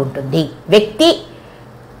దేశం బాగుంటుంది. వ్యక్తి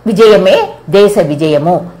విజయమే దేశ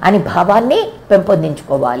విజయము అని భావాన్ని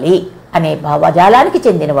పెంపొందించుకోవాలి అనే భావజాలానికి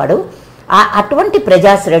చెందినవాడు, అటువంటి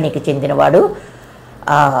ప్రజాశ్రేణికి చెందినవాడు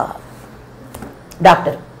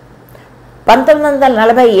డాక్టర్.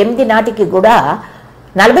 1948 నాటికి కూడా,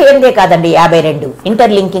 48 కాదండి 52,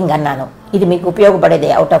 ఇంటర్లింకింగ్ అన్నాను, ఇది మీకు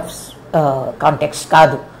ఉపయోగపడేది, అవుట్ ఆఫ్ కాంటెక్స్ట్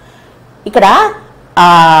కాదు. ఇక్కడ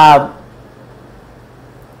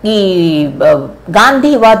ఈ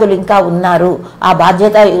గాంధీవాదులు ఇంకా ఉన్నారు, ఆ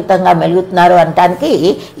బాధ్యతాయుతంగా మెలుగుతున్నారు అనటానికి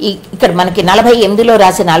ఇక్కడ మనకి 48లో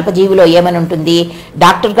రాసిన అల్పజీవిలో ఏమని ఉంటుంది,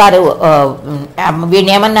 డాక్టర్ గారు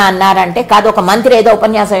వీడిని ఏమన్నా అన్నారంటే, కాదు ఒక మంత్రి ఏదో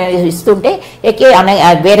ఉపన్యాసం ఇస్తుంటే ఎక్కి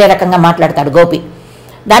వేరే రకంగా మాట్లాడతాడు గోపి,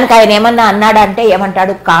 దానికి ఆయన ఏమన్నా అన్నాడంటే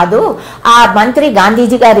ఏమంటాడు, కాదు ఆ మంత్రి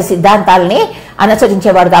గాంధీజీ గారి సిద్ధాంతాలని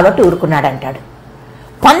అనుసరించేవాడు కాబట్టి ఊరుకున్నాడు అంటాడు.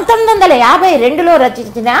 1952లో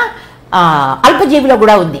రచించిన అల్పజీవిలో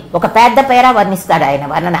కూడా ఉంది, ఒక పెద్ద పేర వర్ణిస్తాడు ఆయన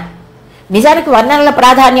వర్ణన. నిజానికి వర్ణనల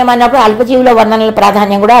ప్రాధాన్యం అన్నప్పుడు అల్పజీవిలో వర్ణనల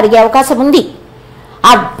ప్రాధాన్యం కూడా అడిగే అవకాశం ఉంది.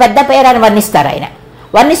 ఆ పెద్ద పేరాన్ని వర్ణిస్తారు ఆయన.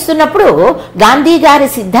 వర్ణిస్తున్నప్పుడు గాంధీ గారి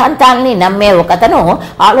సిద్ధాంతాలని నమ్మే ఒకతను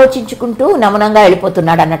ఆలోచించుకుంటూ నమనంగా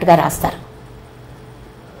వెళ్ళిపోతున్నాడు అన్నట్టుగా రాస్తారు.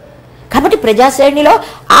 కాబట్టి ప్రజాశ్రేణిలో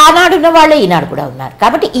ఆనాడున్న వాళ్ళే ఈనాడు కూడా ఉన్నారు.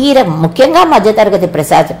 కాబట్టి ముఖ్యంగా మధ్యతరగతి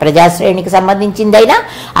ప్రజాశ్రేణికి సంబంధించిందైనా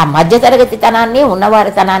ఆ మధ్యతరగతి తనాన్ని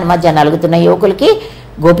ఉన్నవారి తనాన్ని మధ్య నలుగుతున్న యువకులకి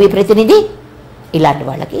గోపి ప్రతినిధి, ఇలాంటి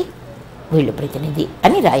వాళ్ళకి వీళ్ళు ప్రతినిధి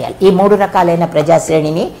అని రాయాలి. ఈ 3 రకాలైన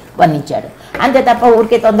ప్రజాశ్రేణిని వర్ణించాడు. అంతే తప్ప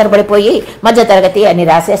ఊరికే తొందరపడిపోయి మధ్యతరగతి అని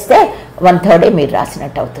రాసేస్తే 1/3 మీరు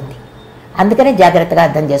రాసినట్టు అవుతుంది. అందుకనే జాగ్రత్తగా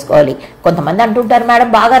అర్థం చేసుకోవాలి. కొంతమంది అంటుంటారు, మేడం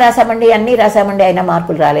బాగా రాసామండి, అన్నీ రాసామండి, అయినా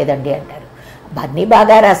మార్కులు రాలేదండి అంటారు. అన్నీ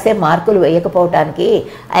బాగా రాస్తే మార్కులు వేయకపోవటానికి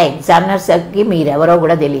ఆ ఎగ్జామినర్స్కి మీరెవరో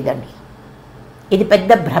కూడా తెలియదండి. ఇది పెద్ద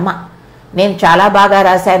భ్రమ. నేను చాలా బాగా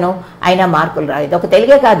రాశాను అయినా మార్కులు రాలేదు. ఒక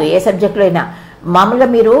తెలుగే కాదు, ఏ సబ్జెక్టులో అయినా మామూలుగా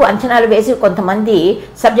మీరు అంచనాలు వేసి కొంతమంది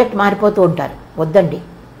సబ్జెక్ట్ మారిపోతూ ఉంటారు. వద్దండి.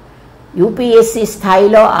 యూపీఎస్సీ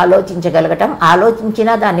స్థాయిలో ఆలోచించగలగటం,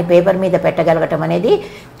 ఆలోచించినా దాన్ని పేపర్ మీద పెట్టగలగటం అనేది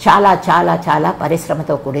చాలా చాలా చాలా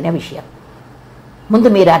పరిశ్రమతో కూడిన విషయం. ముందు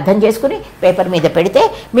మీరు అర్థం చేసుకుని పేపర్ మీద పెడితే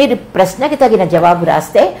మీరు ప్రశ్నకి తగిన జవాబు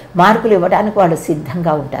రాస్తే మార్కులు ఇవ్వడానికి వాళ్ళు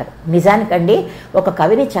సిద్ధంగా ఉంటారు. నిజానికండి ఒక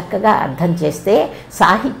కవిని చక్కగా అర్థం చేస్తే,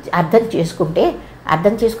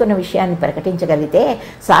 అర్థం చేసుకున్న విషయాన్ని ప్రకటించగలిగితే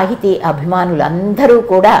సాహితీ అభిమానులందరూ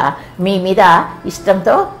కూడా మీ మీద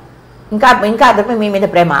ఇష్టంతో ఇంకా అర్థమే మీ మీద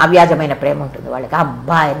ప్రేమ, అవ్యాజమైన ప్రేమ ఉంటుంది వాళ్ళకి.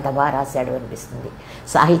 అబ్బా ఎంత బాగా రాశాడు అనిపిస్తుంది.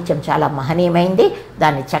 సాహిత్యం చాలా మహనీయమైంది.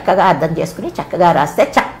 దాన్ని చక్కగా అర్థం చేసుకుని చక్కగా రాస్తే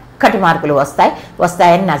చక్కటి మార్కులు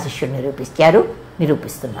వస్తాయని నా శిష్యుడు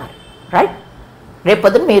నిరూపిస్తున్నారు. రైట్?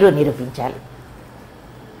 రేపొద్దున మీరు నిరూపించాలి.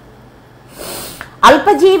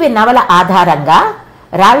 అల్పజీవి నవల ఆధారంగా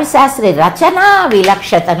రావిశాస్త్రి రచనా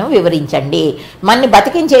విలక్షణతను వివరించండి. మన్ని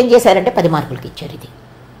బతికించి ఏం చేశారంటే 10 మార్కులకి ఇచ్చారు. ఇది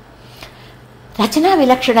రచనా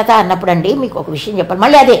విలక్షణత అన్నప్పుడు అండి మీకు ఒక విషయం చెప్పాలి.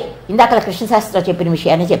 మళ్ళీ అదే ఇందాక కృష్ణశాస్త్రి చెప్పిన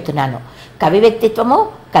విషయాన్ని చెప్తున్నాను. కవి వ్యక్తిత్వము,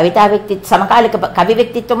 కవి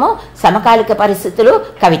వ్యక్తిత్వము, సమకాలిక పరిస్థితులు,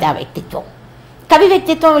 కవితా వ్యక్తిత్వం. కవి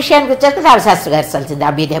వ్యక్తిత్వం విషయానికి వచ్చేసరికి రావిశాస్త్రి గారు సల్సింది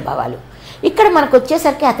అభ్యుదయ భావాలు. ఇక్కడ మనకు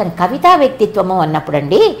వచ్చేసరికి అతని కవితా వ్యక్తిత్వము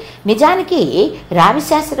అన్నప్పుడండి, నిజానికి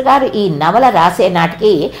రావిశాస్త్రి గారు ఈ నవల రాసే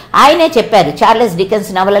నాటికి ఆయనే చెప్పారు చార్లెస్ డికెన్స్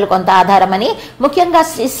నవలలు కొంత ఆధారమని. ముఖ్యంగా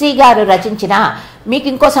శ్రీ గారు రచించిన, మీకు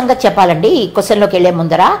ఇంకో సంగతి చెప్పాలండి ఈ క్వశ్చన్లోకి వెళ్లే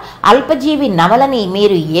ముందర, అల్పజీవి నవలని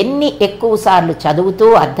మీరు ఎన్ని ఎక్కువ సార్లు చదువుతూ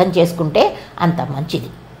అర్థం చేసుకుంటే అంత మంచిది.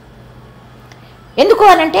 ఎందుకు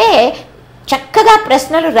అనంటే చక్కగా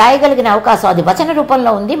ప్రశ్నలు రాయగలిగిన అవకాశం, అది వచన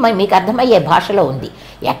రూపంలో ఉంది, మీకు అర్థమయ్యే భాషలో ఉంది.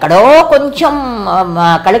 ఎక్కడో కొంచెం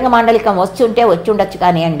కళింగ మాండలికం వచ్చి ఉండొచ్చు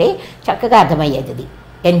కానివ్వండి, చక్కగా అర్థమయ్యేది అది.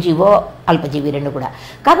 ఎన్జిఓ అల్పజీవి 2 కూడా.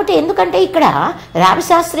 కాబట్టి ఎందుకంటే ఇక్కడ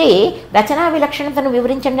రావిశాస్త్రి రచనా విలక్షణతను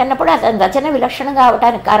వివరించండి అన్నప్పుడు అతను రచన విలక్షణంగా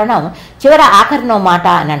అవడానికి కారణం చివర ఆఖరినో మాట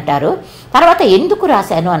అని అంటారు, తర్వాత ఎందుకు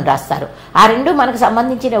రాశాను అని రాస్తారు. ఆ 2 మనకు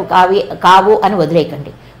సంబంధించినవి కావు అని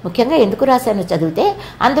వదిలేయకండి. ముఖ్యంగా ఎందుకు రాశాను చదివితే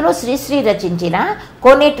అందులో శ్రీశ్రీ రచించిన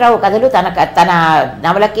కోనేట్రావు కథలు తన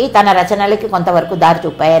నవలకి తన రచనలకి కొంతవరకు దారి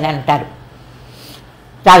చూపాయని అంటారు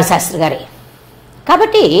రావిశాస్త్రి గారి.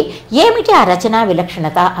 కాబట్టి ఏమిటి ఆ రచనా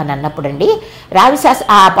విలక్షణత అని అన్నప్పుడండి, రావిశాస్త్ర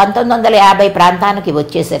ఆ 1950 ప్రాంతానికి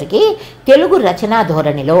వచ్చేసరికి తెలుగు రచనా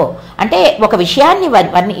ధోరణిలో, అంటే ఒక విషయాన్ని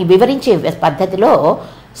వివరించే పద్ధతిలో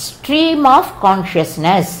స్ట్రీమ్ ఆఫ్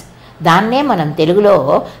కాన్షియస్నెస్, దాన్నే మనం తెలుగులో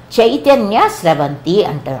చైతన్య స్రవంతి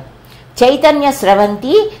అంటారు. చైతన్య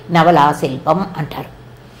స్రవంతి నవలా శిల్పం అంటారు.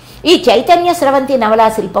 ఈ చైతన్య స్రవంతి నవలా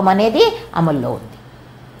శిల్పం అనేది అమల్లో ఉంది,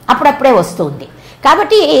 అప్పుడప్పుడే వస్తుంది.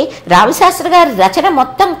 కాబట్టి రావిశాస్త్రి గారి రచన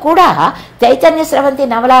మొత్తం కూడా చైతన్య స్రవంతి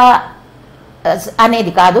నవల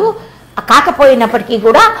అనేది కాదు, కాకపోయినప్పటికీ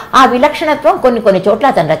కూడా ఆ విలక్షణత్వం కొన్ని చోట్ల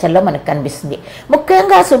అతని రచనలో మనకు కనిపిస్తుంది.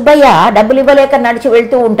 ముఖ్యంగా సుబ్బయ్య డబ్బులు ఇవ్వలేక నడిచి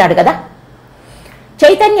వెళ్తూ ఉంటాడు కదా.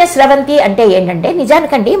 చైతన్య స్రవంతి అంటే ఏంటంటే,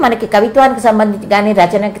 నిజానికండి మనకి కవిత్వానికి సంబంధించి కానీ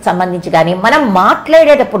రచనకి సంబంధించి కానీ మనం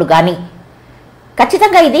మాట్లాడేటప్పుడు కానీ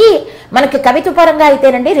ఖచ్చితంగా ఇది మనకి కవిత్వపరంగా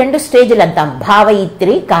అయితేనండి 2 స్టేజ్లు అంటాం,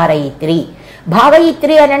 భావయిత్రి, కారయిత్రి.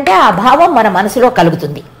 భావయిత్రి అని అంటే ఆ భావం మన మనసులో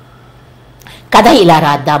కలుగుతుంది, కథ ఇలా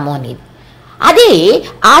రాద్దాము అనేది. అది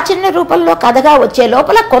ఆచరణ రూపంలో కథగా వచ్చే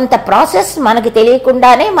లోపల కొంత ప్రాసెస్ మనకి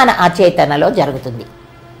తెలియకుండానే మన అచేతనలో జరుగుతుంది.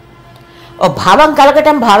 ఓ భావం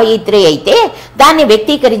కలగటం భావయిత్రి అయితే దాన్ని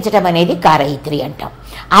వ్యక్తీకరించడం అనేది కారయిత్రి అంటాం.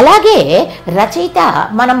 అలాగే రచయిత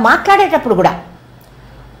మనం మాట్లాడేటప్పుడు కూడా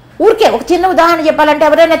ఊరికే ఒక చిన్న ఉదాహరణ చెప్పాలంటే,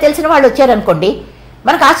 ఎవరైనా తెలిసిన వాళ్ళు వచ్చారనుకోండి,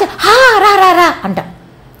 మనకు రా రా రా అంటాం.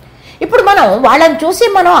 ఇప్పుడు మనం వాళ్ళని చూసి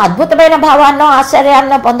మనం అద్భుతమైన భావాన్నో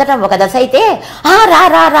ఆశ్చర్యాన్నో పొందడం ఒక దశ అయితే, రా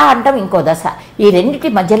రా రా అంటాం ఇంకో దశ. ఈ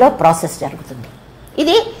రెండింటి మధ్యలో ప్రాసెస్ జరుగుతుంది.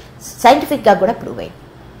 ఇది సైంటిఫిక్గా కూడా ప్రూవ్ అయింది.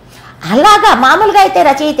 అలాగా మామూలుగా అయితే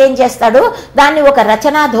రచయిత ఏం చేస్తాడు, దాన్ని ఒక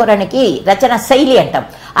రచనా ధోరణికి, రచన శైలి అంటాం,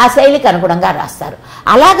 ఆ శైలికి అనుగుణంగా రాస్తారు.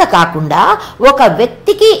 అలాగా కాకుండా ఒక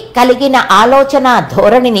వ్యక్తికి కలిగిన ఆలోచన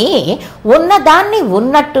ధోరణిని ఉన్నదాన్ని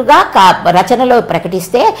ఉన్నట్టుగా రచనలో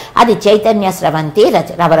ప్రకటిస్తే అది చైతన్య స్రవంతి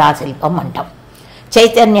రచనాశిల్పం అంటాం.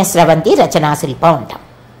 చైతన్య స్రవంతి రచనాశిల్పం అంటాం.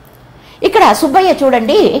 ఇక్కడ సుబ్బయ్య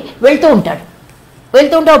చూడండి, వెళ్తూ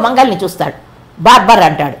ఉంటే మంగల్ని చూస్తాడు, బార్బర్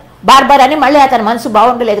అంటాడు. బార్బర్ అని మళ్ళీ అతని మనసు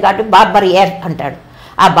బాగుండలేదు కాబట్టి బార్బర్ ఇయర్ అంటాడు.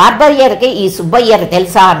 ఆ బార్బర్ ఇయర్కి ఈ సుబ్బయ్యర్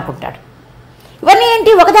తెలుసా అనుకుంటాడు. ఇవన్నీ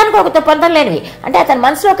ఏంటి, ఒకదానికొకతో పొందం లేనివి, అంటే అతని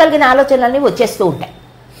మనసులో కలిగిన ఆలోచనలన్నీ వచ్చేస్తూ ఉంటాయి.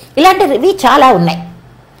 ఇలాంటివి చాలా ఉన్నాయి.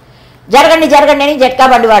 జరగండి జరగండి అని జట్కా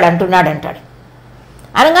బండివాడు అంటాడు.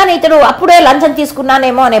 అనగానే ఇతడు అప్పుడే లంచం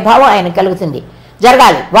తీసుకున్నానేమో అనే భావం ఆయన కలుగుతుంది.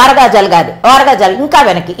 జరగాలి, వారగా జరగాలి,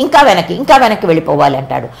 ఇంకా వెనక్కి వెళ్ళిపోవాలి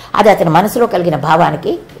అంటాడు. అది అతని మనసులో కలిగిన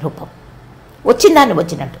భావానికి రూపం, వచ్చిందాన్ని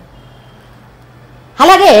వచ్చినట్టు.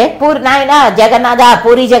 అలాగే నాయన జగన్నాథ,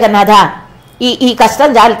 పూరి జగన్నాథ, ఈ కష్టం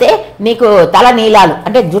జాలితే నీకు తల నీలాలు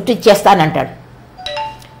అంటే జుట్టు ఇచ్చేస్తానంటాడు.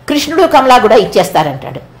 కృష్ణుడు కమలా కూడా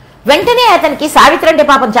ఇచ్చేస్తారంటాడు. వెంటనే అతనికి సావిత్రి అంటే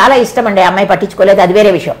పాపం చాలా ఇష్టం అండి, అమ్మాయి పట్టించుకోలేదు, అది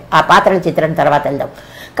వేరే విషయం, ఆ పాత్రల చిత్రం తర్వాత వెళ్దాం.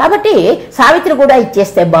 కాబట్టి సావిత్రి కూడా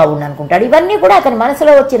ఇచ్చేస్తే బాగుండు అనుకుంటాడు. ఇవన్నీ కూడా అతని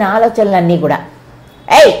మనసులో వచ్చిన ఆలోచనలన్నీ కూడా,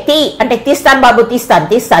 అంటే తీస్తాను బాబు,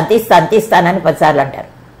 తీస్తాను అని 10 సార్లు అంటారు.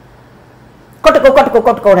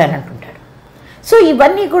 కొట్టుకో అని అంటుంటాడు. సో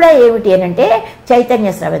ఇవన్నీ కూడా ఏమిటి అని అంటే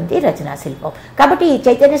చైతన్య స్రవంతి రచనా శిల్పం. కాబట్టి ఈ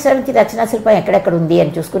చైతన్య స్రవంతి రచనా శిల్పం ఎక్కడెక్కడ ఉంది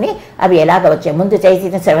అని చూసుకుని అవి ఎలాగ వచ్చాయి. ముందు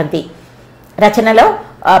చైతన్య స్రవంతి రచనలో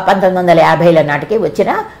 1950ల నాటికి వచ్చిన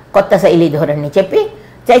కొత్త శైలి ధోరణిని చెప్పి,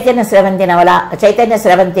 చైతన్య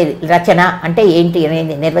స్రవంతి రచన అంటే ఏంటి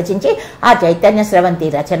అనేది నిర్వచించి, ఆ చైతన్య స్రవంతి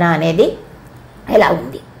రచన అనేది ఎలా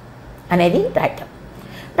ఉంది అనేది రాయటం.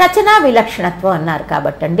 రచనా విలక్షణత్వం అన్నారు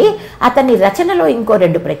కాబట్టండి, అతని రచనలో ఇంకో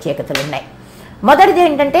 2 ప్రత్యేకతలు ఉన్నాయి. మొదటిది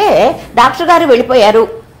ఏంటంటే, డాక్టర్ గారు వెళ్ళిపోయారు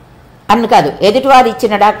అని కాదు, ఎదుటివారు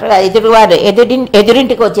ఇచ్చిన డాక్టర్,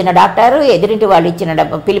 ఎదురింటికి వచ్చిన డాక్టరు, ఎదురింటి వాళ్ళు ఇచ్చిన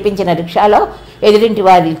పిలిపించిన రిక్షాలో ఎదురింటి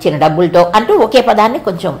వారు ఇచ్చిన డబ్బులతో అంటూ ఒకే పదాన్ని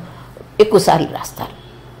కొంచెం ఎక్కువసార్లు రాస్తారు.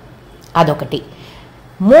 అదొకటి.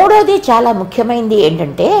 మూడోది చాలా ముఖ్యమైనది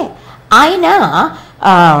ఏంటంటే, ఆయన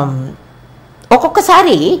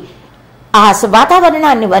ఒక్కొక్కసారి ఆ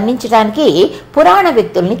వాతావరణాన్ని వర్ణించడానికి పురాణ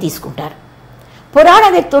వ్యక్తుల్ని తీసుకుంటారు. పురాణ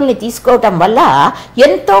వ్యక్తుల్ని తీసుకోవటం వల్ల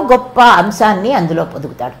ఎంతో గొప్ప అంశాన్ని అందులో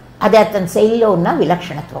పొదుగుతాడు. అది అతని శైలిలో ఉన్న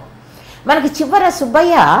విలక్షణత్వం. మనకి చివర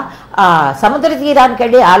సుబ్బయ్య సముద్ర తీరానికి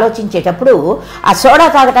వెళ్ళి ఆలోచించేటప్పుడు ఆ సోడా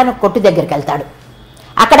తాగటానికి కొట్టు దగ్గరికి వెళ్తాడు.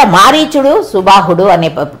 అక్కడ మారీచుడు, సుబాహుడు అనే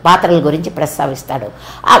పాత్రల గురించి ప్రస్తావిస్తాడు.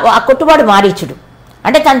 ఆ కొట్టువాడు మారీచుడు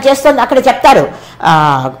అంటే తను చేస్తుంది, అక్కడ చెప్తారు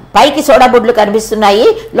పైకి సోడా బుడ్లు కనిపిస్తున్నాయి,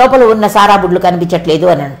 లోపల ఉన్న సారా బుడ్లు కనిపించట్లేదు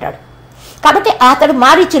అని అంటాడు. కాబట్టి అతడు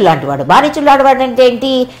మారీచుడు లాంటివాడు. మారీచుడు లాంటివాడు అంటే ఏంటి,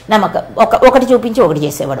 నమ్మకం, ఒకటి చూపించి ఒకటి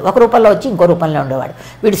చేసేవాడు, ఒక రూపంలో వచ్చి ఇంకో రూపంలో ఉండేవాడు.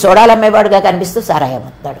 వీడు సోడాలు అమ్మేవాడుగా కనిపిస్తూ సారాయం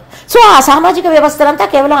అమ్ముతాడు. సో ఆ సామాజిక వ్యవస్థనంతా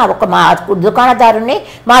కేవలం ఒక దుకాణదారుని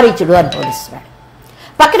మారీచుడు అని పోలిస్తున్నాడు.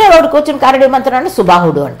 పక్కనే వాడు కూర్చుని కారడి మంత్రాన్ని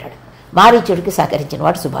సుబాహుడు అంటాడు. మారీచుడికి సహకరించిన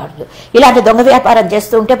వాడు సుబాహుడు. ఇలాంటి దొంగ వ్యాపారం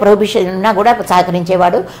చేస్తూ ఉంటే ప్రొహిబిషన్ ఉన్నా కూడా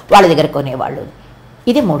సహకరించేవాడు, వాళ్ళ దగ్గర కొనేవాళ్ళు.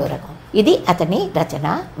 ఇది 3వ రకం. ఇది అతని రచన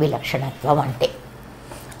విలక్షణత్వం అంటే.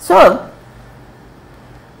 సో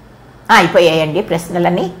అయిపోయాయండి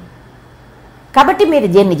ప్రశ్నలన్నీ. కాబట్టి మీరు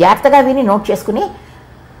దీన్ని జాగ్రత్తగా విని నోట్ చేసుకుని,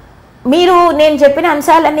 మీరు నేను చెప్పిన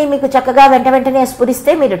అంశాలన్నీ మీకు చక్కగా వెంటనే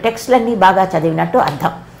స్ఫురిస్తే మీరు టెక్స్ట్లన్నీ బాగా చదివినట్టు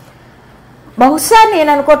అర్థం. బహుశా నేను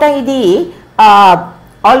అనుకోవటం ఇది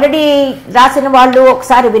ఆల్రెడీ రాసిన వాళ్ళు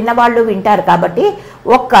ఒకసారి విన్నవాళ్ళు వింటారు. కాబట్టి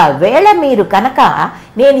ఒక్కవేళ మీరు కనుక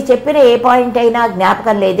నేను చెప్పిన ఏ పాయింట్ అయినా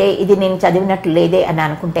జ్ఞాపకం లేదే, ఇది నేను చదివినట్లు లేదే అని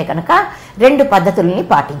అనుకుంటే కనుక 2 పద్ధతుల్ని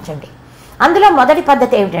పాటించండి. అందులో మొదటి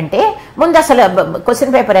పద్ధతి ఏమిటంటే, ముందు అసలు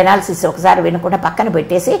క్వశ్చన్ పేపర్ అనాలిసిస్ ఒకసారి వినకుండా పక్కన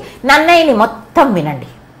పెట్టేసి నన్నయ్యని మొత్తం వినండి,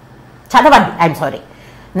 చదవండి. ఐఎమ్ సారీ,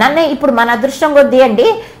 నన్నయ్య ఇప్పుడు మన అదృష్టం కొద్దీ అండి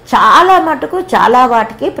చాలా మటుకు చాలా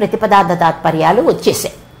వాటికి ప్రతిపదార్థ తాత్పర్యాలు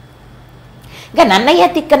వచ్చేసాయి. ఇంకా నన్నయ్య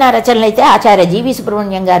తిక్కన రచనలు అయితే ఆచార్య జీవి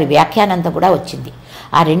సుబ్రహ్మణ్యం గారి వ్యాఖ్యానంతో కూడా వచ్చింది.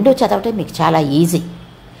 ఆ 2 చదవటం మీకు చాలా ఈజీ.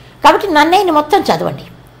 కాబట్టి నన్నయ్యని మొత్తం చదవండి.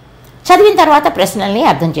 చదివిన తర్వాత ప్రశ్నల్ని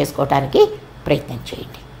అర్థం చేసుకోవటానికి ప్రయత్నం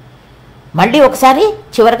చేయండి. మళ్ళీ ఒకసారి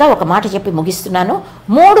చివరిగా ఒక మాట చెప్పి ముగిస్తున్నాను.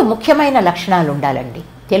 3 ముఖ్యమైన లక్షణాలు ఉండాలండి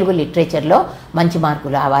తెలుగు లిటరేచర్లో మంచి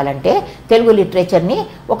మార్కులు రావాలంటే. తెలుగు లిటరేచర్ని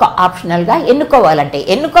ఒక ఆప్షనల్గా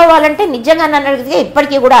ఎన్నుకోవాలంటే నిజంగా నన్ను అడిగితే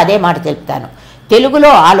ఇప్పటికీ కూడా అదే మాట తెలుపుతాను. తెలుగులో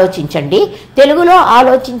ఆలోచించండి. తెలుగులో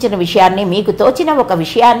ఆలోచించిన విషయాన్ని, మీకు తోచిన ఒక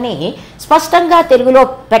విషయాన్ని స్పష్టంగా తెలుగులో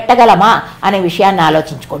పెట్టగలమా అనే విషయాన్ని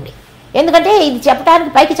ఆలోచించుకోండి. ఎందుకంటే ఇది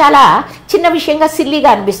చెప్పడానికి పైకి చాలా చిన్న విషయంగా సిల్లీగా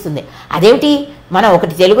అనిపిస్తుంది. అదేమిటి మనం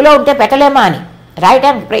ఒకటి తెలుగులో ఉంటే పెట్టలేమా అని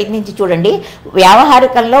రాయటానికి ప్రయత్నించి చూడండి.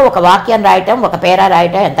 వ్యావహారికంలో ఒక వాక్యం రాయటం, ఒక పేరా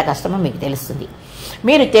రాయటం ఎంత కష్టమో మీకు తెలుస్తుంది.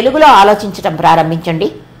 మీరు తెలుగులో ఆలోచించడం ప్రారంభించండి.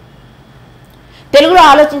 తెలుగులో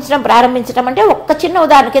ఆలోచించడం ప్రారంభించడం అంటే ఒక్క చిన్న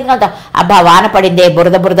ఉదాహరణ కింద, అబ్బా వాన పడిందే,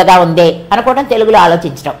 బురదగా ఉందే అనుకోవడం తెలుగులో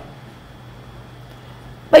ఆలోచించడం.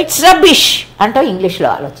 ఇట్స్ రబ్బిష్ అంటాం ఇంగ్లీష్లో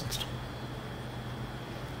ఆలోచించడం.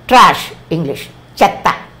 ట్రాష్ ఇంగ్లీష్, చెత్త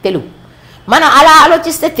తెలుగు. మనం అలా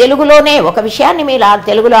ఆలోచిస్తే తెలుగులోనే ఒక విషయాన్ని మీరు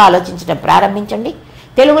తెలుగులో ఆలోచించడం ప్రారంభించండి.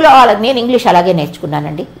 తెలుగులో నేను ఇంగ్లీష్ అలాగే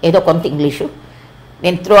నేర్చుకున్నానండి, ఏదో కొంత ఇంగ్లీషు.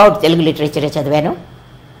 నేను త్రూ అవుట్ తెలుగు లిటరేచరే చదివాను.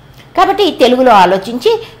 కాబట్టి తెలుగులో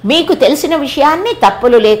ఆలోచించి మీకు తెలిసిన విషయాన్ని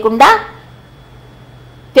తప్పులు లేకుండా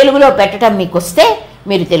తెలుగులో పెట్టడం మీకు వస్తే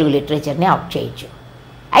మీరు తెలుగు లిటరేచర్ని అవుట్ చేయొచ్చు.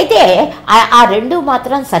 అయితే ఆ 2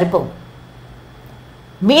 మాత్రం సరిపోవు.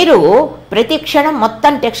 మీరు ప్రతి క్షణం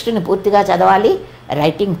మొత్తం టెక్స్ట్ని పూర్తిగా చదవాలి,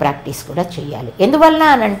 రైటింగ్ ప్రాక్టీస్ కూడా చేయాలి. ఎందువలన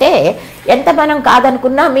అనంటే ఎంత మనం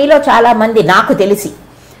కాదనుకున్నా మీలో చాలామంది నాకు తెలిసి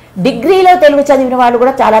డిగ్రీలో తెలుగు చదివిన వాళ్ళు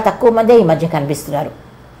కూడా చాలా తక్కువ మందే ఈ మధ్య కనిపిస్తున్నారు.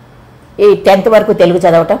 ఈ 10th వరకు తెలుగు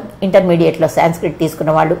చదవటం, ఇంటర్మీడియట్లో సాంస్క్రిట్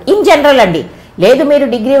తీసుకున్న వాళ్ళు ఇన్ జనరల్ అండి. లేదు మీరు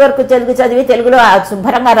డిగ్రీ వరకు తెలుగు చదివి తెలుగులో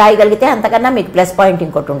శుభ్రంగా రాయగలిగితే అంతకన్నా మీకు ప్లస్ పాయింట్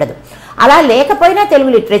ఇంకోటి ఉండదు. అలా లేకపోయినా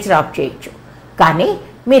తెలుగు లిటరేచర్ ఆప్ట్ చేయొచ్చు. కానీ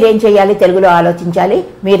మీరేం చేయాలి? తెలుగులో ఆలోచించాలి.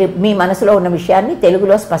 మీరు మీ మనసులో ఉన్న విషయాన్ని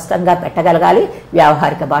తెలుగులో స్పష్టంగా పెట్టగలగాలి.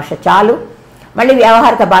 వ్యావహారిక భాష చాలు. మళ్ళీ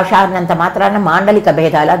వ్యావహారిక భాష అన్నంత మాత్రాన మాండలిక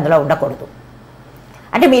భేదాలు అందులో ఉండకూడదు.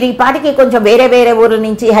 అంటే మీరు ఈ పాటికి కొంచెం వేరే ఊర్ల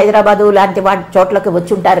నుంచి హైదరాబాదు లాంటి వాటి చోట్లకి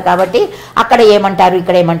వచ్చి ఉంటారు కాబట్టి అక్కడ ఏమంటారు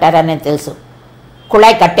ఇక్కడ ఏమంటారు అనేది తెలుసు.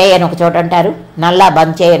 కుళాయి కట్టే అని ఒక చోట అంటారు, నల్లా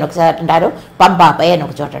బంచే అని ఒక చోట అంటారు, పంపాపై అని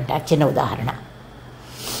ఒక చోట అంటారు. చిన్న ఉదాహరణ.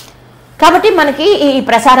 కాబట్టి మనకి ఈ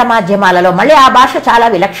ప్రసార మాధ్యమాలలో మళ్ళీ ఆ భాష చాలా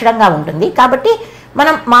విలక్షణంగా ఉంటుంది. కాబట్టి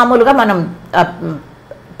మామూలుగా మనం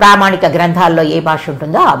ప్రామాణిక గ్రంథాల్లో ఏ భాష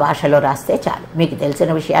ఉంటుందో ఆ భాషలో రాస్తే చాలు. మీకు తెలిసిన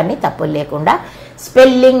విషయాన్ని తప్పులు లేకుండా.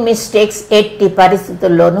 స్పెల్లింగ్ మిస్టేక్స్ ఎట్టి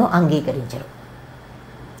పరిస్థితుల్లోనూ అంగీకరించరు.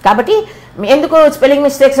 కాబట్టి ఎందుకు స్పెల్లింగ్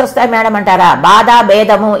మిస్టేక్స్ వస్తాయి మేడం అంటారా? బాధ,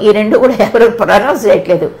 భేదము ఈ 2 కూడా ఎవరు ప్రొనౌన్స్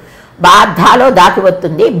చేయట్లేదు. బాధాలో దాకి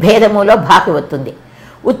వస్తుంది, భేదములో బాకి వస్తుంది.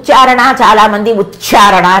 ఉచ్చారణ చాలామంది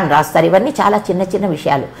ఉచ్చారణ అని రాస్తారు. ఇవన్నీ చాలా చిన్న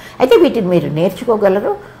విషయాలు. అయితే వీటిని మీరు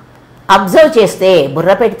నేర్చుకోగలరు. అబ్జర్వ్ చేస్తే,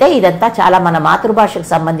 బుర్ర పెడితే ఇదంతా చాలా మన మాతృభాషకు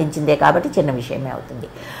సంబంధించిందే కాబట్టి చిన్న విషయమే అవుతుంది.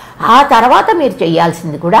 ఆ తర్వాత మీరు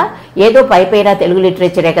చేయాల్సింది కూడా ఏదో పైపైన తెలుగు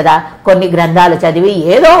లిటరేచరే కదా, కొన్ని గ్రంథాలు చదివి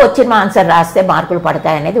ఏదో వచ్చిన ఆన్సర్ రాస్తే మార్కులు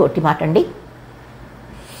పడతాయనేది ఒట్టి మాట అండి.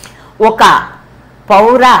 ఒక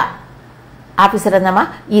పౌర ఆఫీసర్ అన్నమా,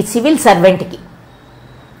 ఈ సివిల్ సర్వెంట్కి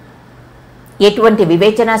ఎటువంటి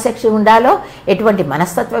వివేచనాశక్తి ఉండాలో, ఎటువంటి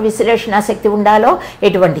మనస్తత్వ విశ్లేషణాశక్తి ఉండాలో,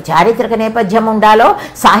 ఎటువంటి చారిత్రక నేపథ్యం ఉండాలో,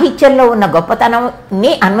 సాహిత్యంలో ఉన్న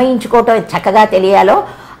గొప్పతనాన్ని అన్వయించుకోవటం చక్కగా తెలియాలో,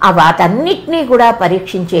 వాటన్నిటినీ కూడా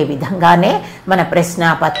పరీక్షించే విధంగానే మన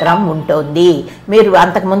ప్రశ్నాపత్రం ఉంటుంది. మీరు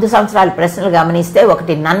అంతకుముందు సంవత్సరాల ప్రశ్నలు గమనిస్తే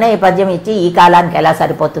ఒకటి నన్నయ్య పద్యం ఇచ్చి ఈ కాలానికి ఎలా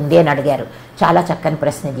సరిపోతుంది అని అడిగారు. చాలా చక్కని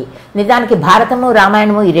ప్రశ్న ఇది. నిజానికి భారతము,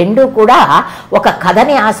 రామాయణము ఈ 2 కూడా ఒక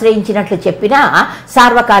కథని ఆశ్రయించినట్లు చెప్పినా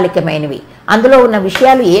సార్వకాలికమైనవి. అందులో ఉన్న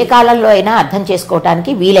విషయాలు ఏ కాలంలో అయినా అర్థం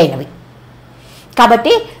చేసుకోవటానికి వీలైనవి.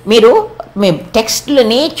 కాబట్టి మీరు మీ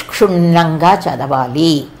టెక్స్ట్లని క్షుణ్ణంగా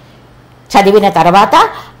చదవాలి. చదివిన తర్వాత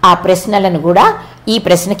ఆ ప్రశ్నలను కూడా ఈ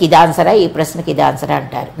ప్రశ్నకి ఇది ఆన్సరా, ఈ ప్రశ్నకి ఇది ఆన్సరా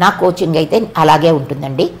అంటారు. నా కోచింగ్ అయితే అలాగే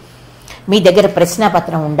ఉంటుందండి. మీ దగ్గర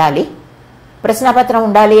ప్రశ్నపత్రం ఉండాలి. ప్రశ్నపత్రం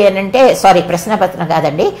ఉండాలి అని అంటే ప్రశ్నపత్రం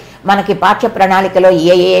కాదండి, మనకి పాఠ్య ప్రణాళికలో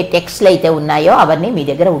ఏ ఏ టెక్స్ట్లు అయితే ఉన్నాయో అవన్నీ మీ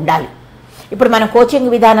దగ్గర ఉండాలి. ఇప్పుడు మన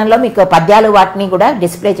కోచింగ్ విధానంలో మీకు పద్యాలు వాటిని కూడా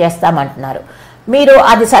డిస్ప్లే చేస్తామంటున్నారు. మీరు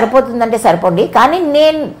అది సరిపోతుందంటే సరిపోండి, కానీ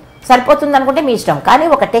నేను సరిపోతుంది అనుకుంటే మీ ఇష్టం. కానీ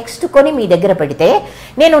ఒక టెక్స్ట్ కొని మీ దగ్గర పెడితే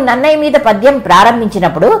నేను నన్నయ్య మీద పద్యం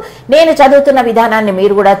ప్రారంభించినప్పుడు నేను చదువుతున్న విధానాన్ని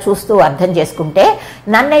మీరు కూడా చూస్తూ అర్థం చేసుకుంటే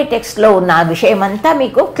నన్నయ్య టెక్స్ట్లో ఉన్న విషయం అంతా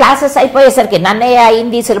మీకు క్లాసెస్ అయిపోయేసరికి నన్నయ్య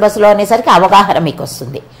అయింది సిలబస్లో అనేసరికి అవగాహన మీకు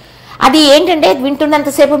వస్తుంది. అది ఏంటంటే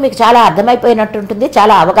వింటున్నంతసేపు మీకు చాలా అర్థమైపోయినట్టు ఉంటుంది,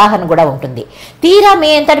 చాలా అవగాహన కూడా ఉంటుంది. తీరా మీ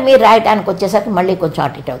అంతటి మీరు రాయటానికి వచ్చేసరికి మళ్ళీ కొంచెం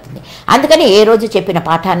అటు ఇటు అవుతుంది. అందుకని ఏ రోజు చెప్పిన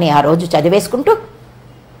పాఠాన్ని ఆ రోజు చదివేసుకుంటూ,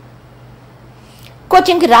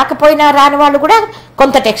 కోచింగ్కి రాకపోయినా రాని వాళ్ళు కూడా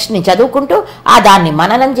కొంత టెక్స్ట్ని చదువుకుంటూ దాన్ని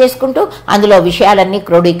మననం చేసుకుంటూ అందులో విషయాలన్నీ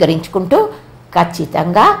క్రోడీకరించుకుంటూ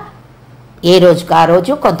ఖచ్చితంగా ఏ రోజుకు ఆ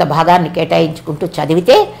రోజు కొంత భాగాన్ని కేటాయించుకుంటూ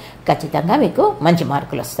చదివితే ఖచ్చితంగా మీకు మంచి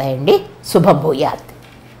మార్కులు వస్తాయండి. శుభం భూయాత్.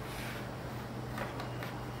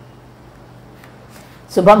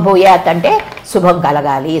 శుభం భూయాత్ అంటే శుభం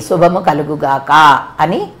కలగాలి, శుభము కలుగుగాక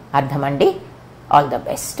అని అర్థమండి. ఆల్ ద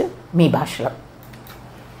బెస్ట్ మీ భాషలో.